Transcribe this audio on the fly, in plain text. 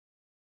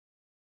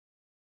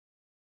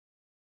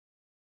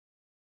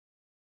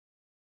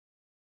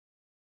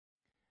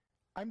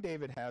I'm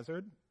David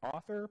Hazard,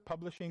 author,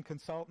 publishing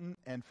consultant,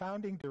 and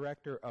founding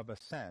director of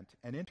Ascent,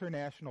 an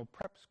international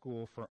prep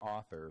school for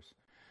authors.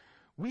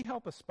 We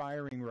help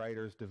aspiring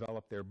writers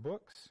develop their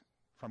books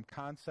from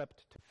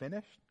concept to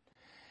finish,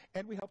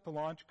 and we help to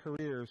launch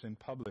careers in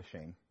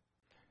publishing.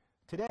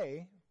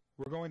 Today,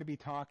 we're going to be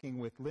talking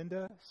with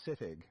Linda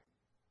Sittig,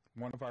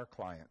 one of our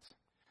clients.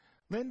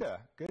 Linda,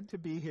 good to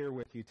be here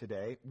with you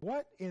today.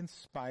 What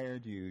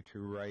inspired you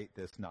to write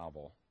this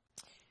novel?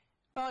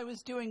 Well, I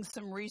was doing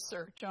some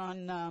research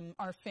on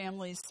our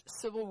family's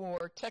Civil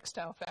War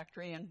textile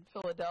factory in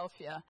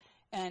Philadelphia,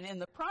 and in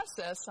the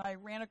process, I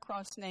ran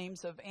across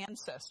names of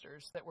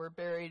ancestors that were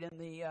buried in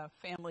the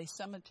family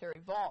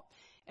cemetery vault.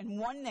 And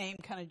one name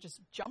kind of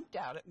just jumped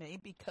out at me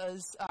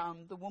because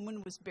the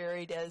woman was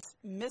buried as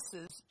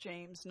Mrs.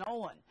 James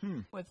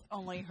Nolan, with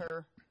only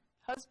her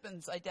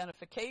husband's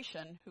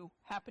identification, who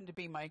happened to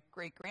be my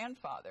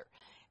great-grandfather.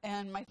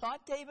 And my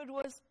thought, David,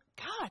 was,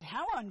 God,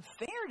 how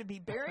unfair to be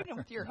buried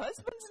with your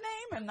husband's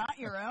name and not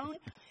your own.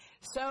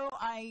 So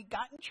I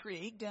got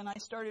intrigued, and I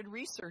started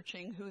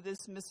researching who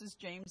this Mrs.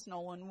 James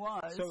Nolan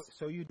was.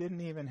 So you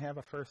didn't even have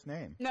a first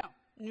name? No,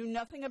 knew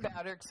nothing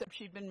about her except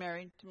she'd been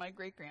married to my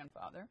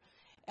great-grandfather.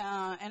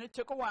 And it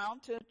took a while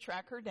to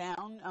track her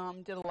down,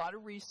 did a lot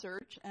of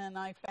research, and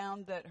I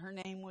found that her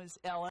name was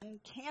Ellen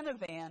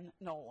Canavan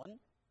Nolan.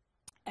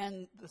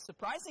 And the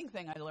surprising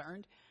thing I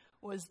learned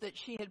was that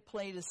she had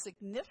played a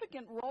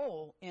significant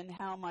role in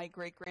how my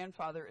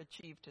great-grandfather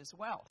achieved his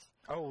wealth.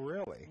 Oh,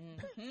 really?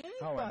 Mm-hmm.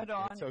 Oh, and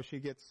so she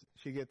gets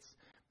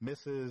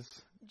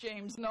Mrs.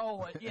 James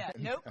Nolan. Yeah,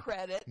 no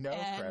credit. No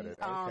credit,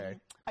 okay.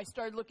 I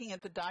started looking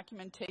at the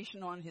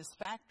documentation on his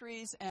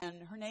factories,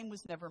 and her name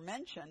was never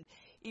mentioned,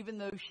 even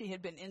though she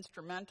had been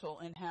instrumental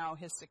in how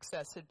his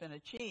success had been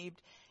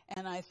achieved.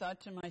 And I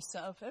thought to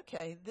myself,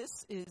 okay,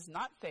 this is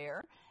not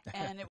fair,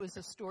 and it was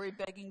a story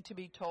begging to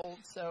be told,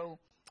 so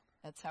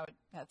that's how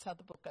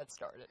the book got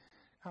started.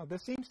 Oh,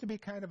 this seems to be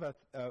kind of a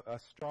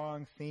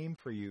strong theme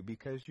for you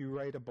because you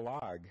write a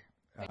blog.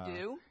 I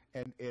do.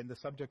 And the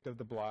subject of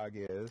the blog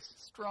is?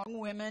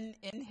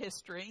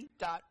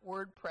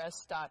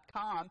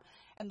 strongwomeninhistory.wordpress.com.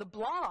 And the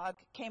blog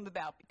came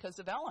about because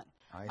of Ellen.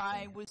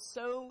 I was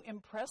so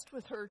impressed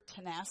with her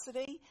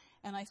tenacity,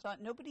 and I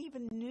thought nobody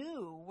even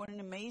knew what an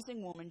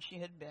amazing woman she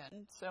had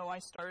been. So I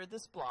started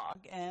this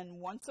blog,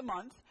 and once a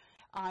month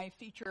I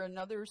feature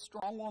another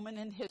strong woman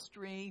in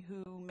history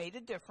who made a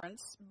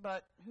difference,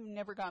 but who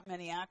never got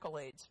many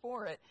accolades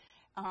for it.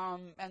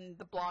 And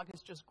the blog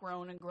has just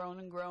grown and grown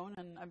and grown,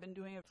 and I've been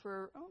doing it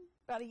for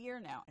about a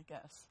year now, I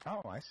guess.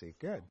 Oh, I see.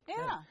 Good. Yeah.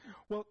 Good.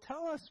 Well,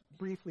 tell us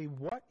briefly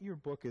what your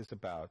book is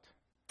about.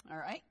 All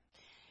right.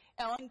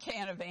 Ellen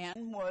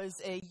Canavan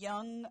was a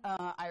young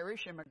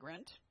Irish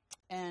immigrant,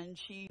 and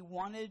she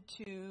wanted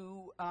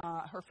to,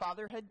 her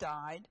father had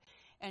died,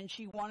 and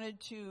she wanted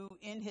to,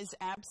 in his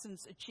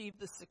absence, achieve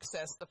the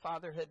success the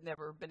father had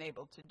never been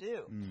able to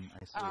do.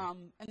 I see.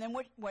 And then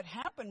what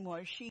happened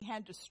was she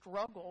had to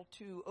struggle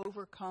to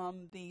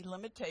overcome the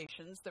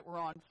limitations that were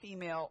on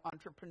female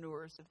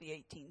entrepreneurs of the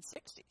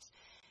 1860s.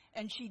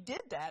 And she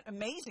did that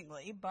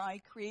amazingly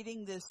by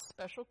creating this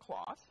special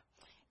cloth,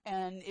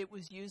 and it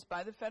was used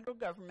by the federal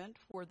government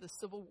for the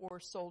Civil War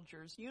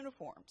soldiers'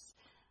 uniforms.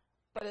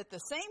 But at the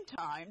same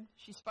time,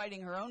 she's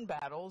fighting her own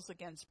battles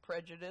against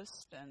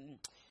prejudice and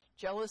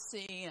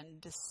jealousy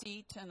and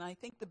deceit, and I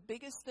think the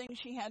biggest thing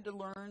she had to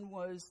learn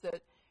was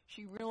that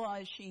she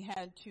realized she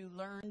had to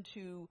learn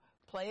to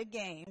play a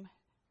game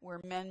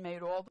where men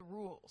made all the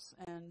rules,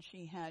 and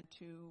she had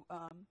to,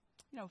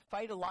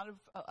 fight a lot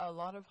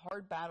of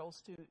hard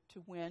battles to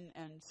win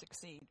and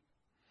succeed.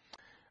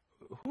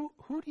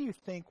 Who do you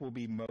think will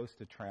be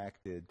most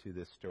attracted to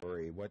this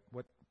story? What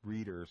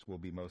readers will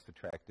be most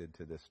attracted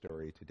to this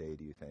story today,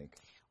 do you think?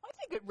 I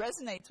think it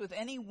resonates with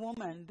any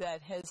woman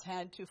that has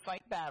had to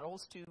fight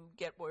battles to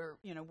get where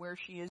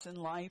she is in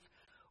life,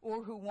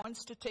 or who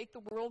wants to take the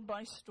world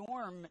by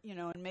storm,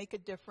 and make a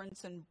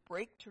difference and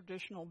break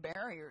traditional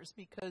barriers,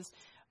 because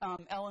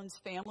Ellen's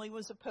family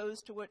was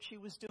opposed to what she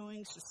was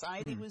doing,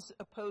 society was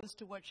opposed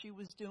to what she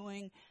was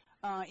doing.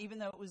 Even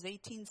though it was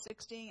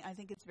 1860, I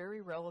think it's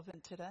very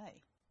relevant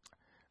today.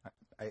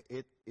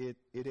 It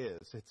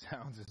is. It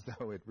sounds as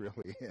though it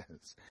really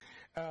is.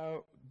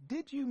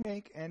 Did you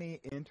make any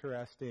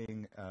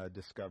interesting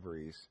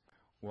discoveries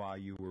while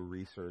you were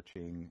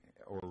researching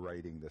or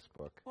writing this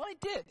book? Well, I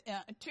did.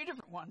 Two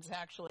different ones,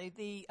 actually.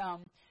 The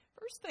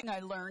first thing I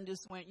learned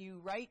is when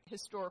you write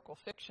historical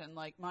fiction,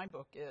 like my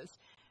book is,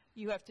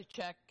 you have to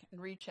check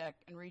and recheck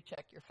and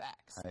recheck your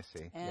facts. I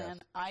see. And yes.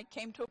 I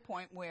came to a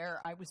point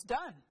where I was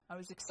done. I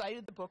was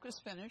excited the book was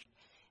finished,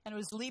 and I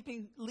was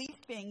leafing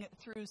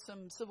through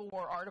some Civil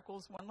War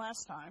articles one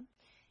last time,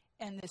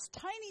 and this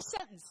tiny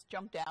sentence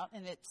jumped out,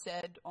 and it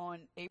said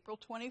on April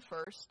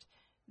 21st,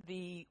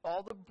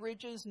 all the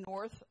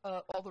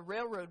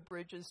railroad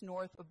bridges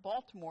north of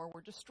Baltimore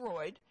were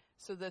destroyed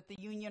so that the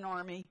Union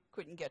Army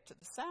couldn't get to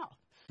the South.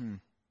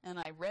 And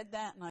I read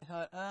that, and I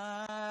thought,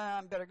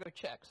 I better go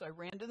check. So I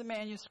ran to the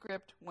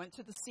manuscript, went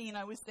to the scene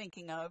I was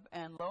thinking of,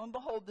 and lo and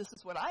behold, this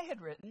is what I had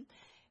written.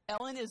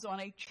 Ellen is on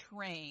a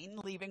train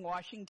leaving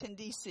Washington,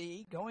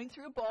 D.C., going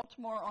through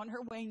Baltimore on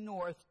her way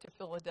north to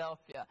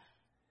Philadelphia,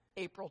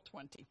 April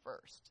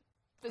 21st.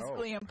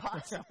 Physically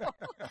impossible.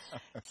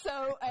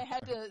 So I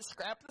had to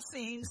scrap the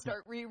scene,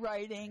 start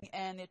rewriting,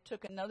 and it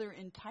took another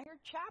entire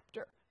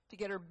chapter to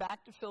get her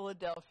back to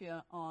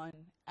Philadelphia on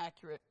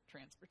accurate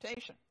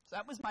transportation. So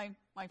that was my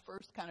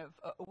first kind of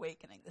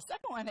awakening. The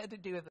second one had to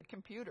do with the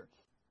computer.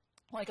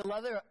 Like a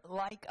lot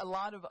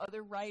of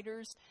other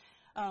writers,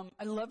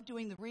 I love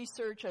doing the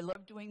research. I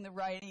love doing the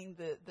writing.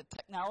 The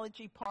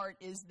technology part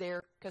is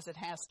there because it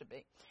has to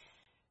be.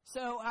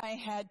 So I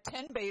had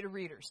 10 beta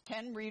readers,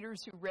 10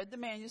 readers who read the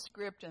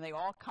manuscript, and they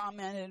all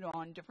commented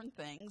on different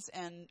things.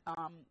 And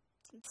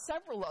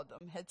several of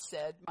them had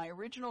said my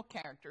original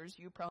characters,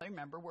 you probably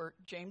remember, were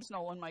James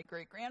Nolan, my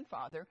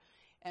great-grandfather,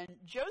 and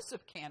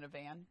Joseph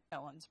Canavan,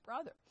 Ellen's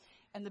brother.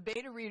 And the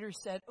beta readers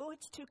said, oh,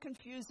 it's too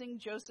confusing,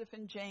 Joseph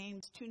and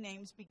James, two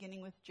names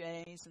beginning with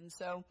J's. And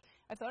so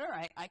I thought, all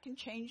right, I can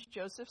change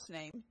Joseph's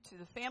name to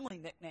the family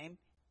nickname,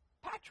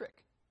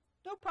 Patrick.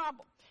 No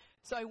problem.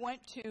 So I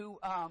went to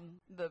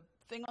the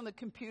thing on the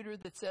computer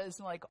that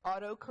says, like,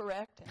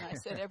 autocorrect, and I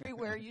said,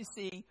 everywhere you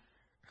see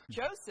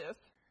Joseph,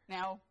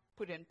 now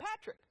put in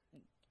Patrick.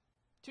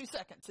 2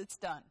 seconds, it's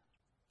done.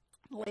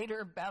 Later,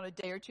 about a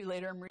day or two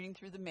later, I'm reading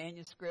through the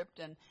manuscript,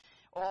 and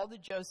all the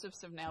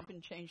Josephs have now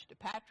been changed to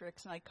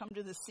Patricks, and I come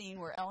to the scene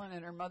where Ellen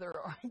and her mother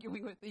are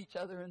arguing with each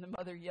other, and the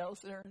mother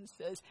yells at her and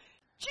says,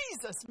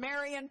 Jesus,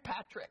 Mary, and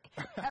Patrick.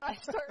 And I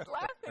start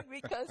laughing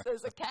because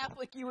as a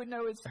Catholic, you would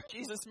know it's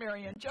Jesus,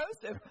 Mary, and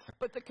Joseph,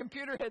 but the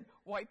computer had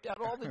wiped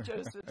out all the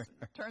Josephs and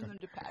turned them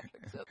to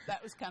Patrick. So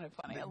that was kind of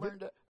funny. I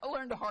learned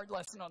a hard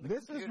lesson on the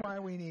computer. This is why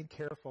we need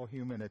careful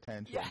human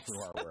attention to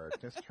our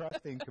work. Just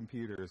trusting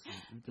computers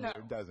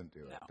doesn't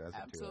do it.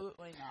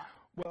 Absolutely not.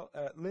 Well,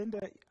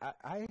 Linda,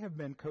 I have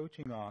been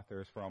coaching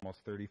authors for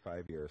almost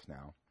 35 years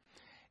now.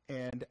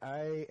 And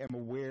I am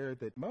aware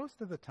that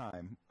most of the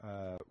time,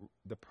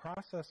 the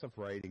process of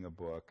writing a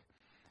book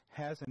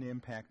has an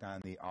impact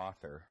on the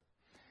author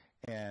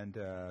and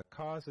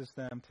causes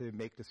them to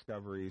make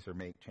discoveries or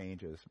make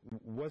changes.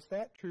 Was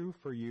that true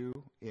for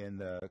you in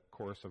the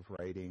course of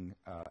writing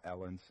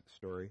Ellen's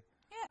story?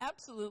 Yeah,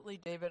 absolutely,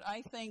 David.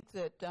 I think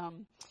that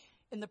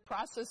in the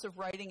process of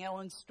writing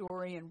Ellen's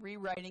story and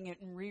rewriting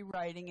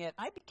it,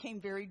 I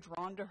became very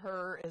drawn to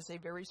her as a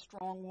very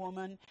strong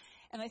woman.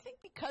 And I think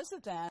because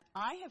of that,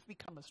 I have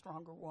become a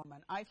stronger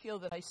woman. I feel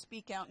that I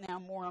speak out now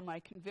more on my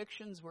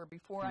convictions, where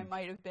before I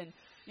might have been,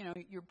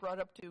 you're brought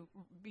up to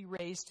be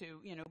raised to,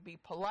 be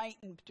polite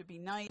and to be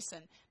nice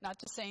and not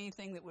to say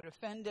anything that would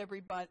offend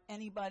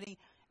anybody.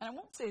 And I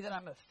won't say that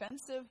I'm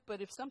offensive,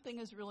 but if something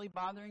is really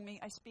bothering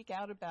me, I speak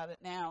out about it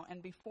now.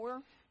 And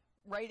before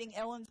writing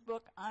Ellen's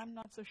book, I'm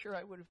not so sure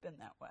I would have been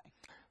that way.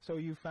 So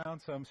you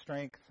found some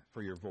strength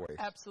for your voice.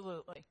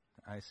 Absolutely.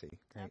 I see.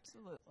 Great.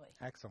 Absolutely.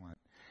 Excellent.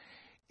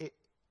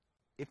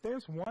 If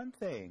there's one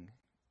thing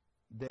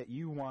that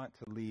you want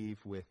to leave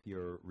with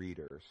your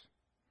readers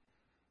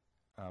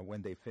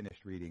when they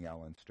finished reading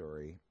Ellen's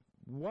story,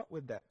 what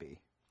would that be?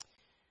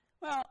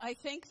 Well, I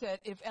think that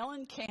if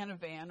Ellen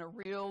Canavan, a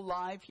real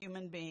live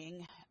human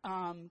being,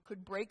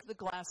 could break the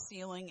glass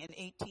ceiling in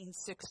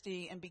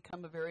 1860 and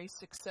become a very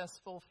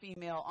successful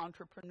female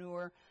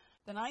entrepreneur,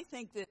 then I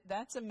think that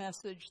that's a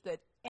message that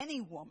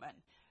any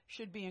woman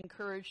should be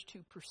encouraged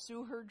to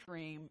pursue her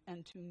dream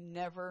and to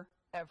never,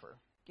 ever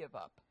give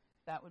up.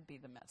 That would be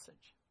the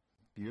message.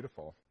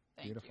 Beautiful.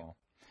 Beautiful.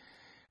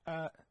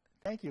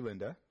 Thank you,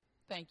 Linda.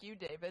 Thank you,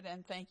 David,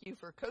 and thank you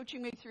for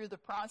coaching me through the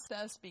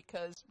process,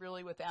 because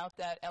really without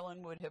that,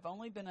 Ellen would have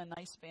only been a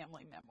nice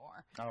family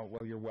memoir. Oh,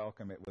 well, you're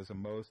welcome. It was a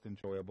most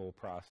enjoyable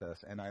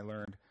process, and I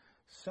learned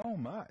so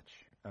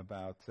much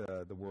about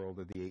the world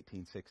of the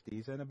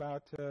 1860s and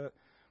about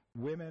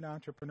women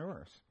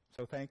entrepreneurs.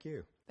 So thank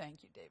you.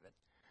 Thank you, David.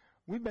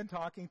 We've been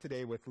talking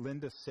today with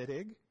Linda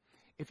Sittig.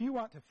 If you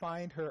want to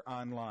find her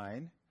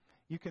online,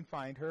 you can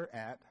find her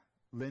at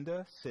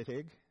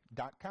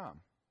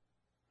lindasittig.com.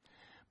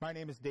 My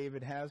name is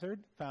David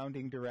Hazard,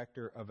 founding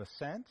director of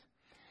Ascent.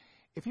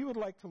 If you would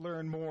like to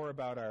learn more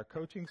about our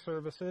coaching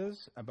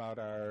services, about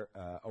our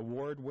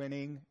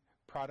award-winning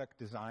product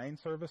design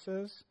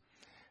services,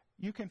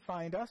 you can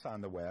find us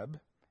on the web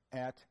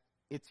at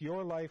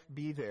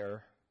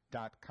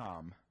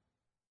itsyourlifebethere.com.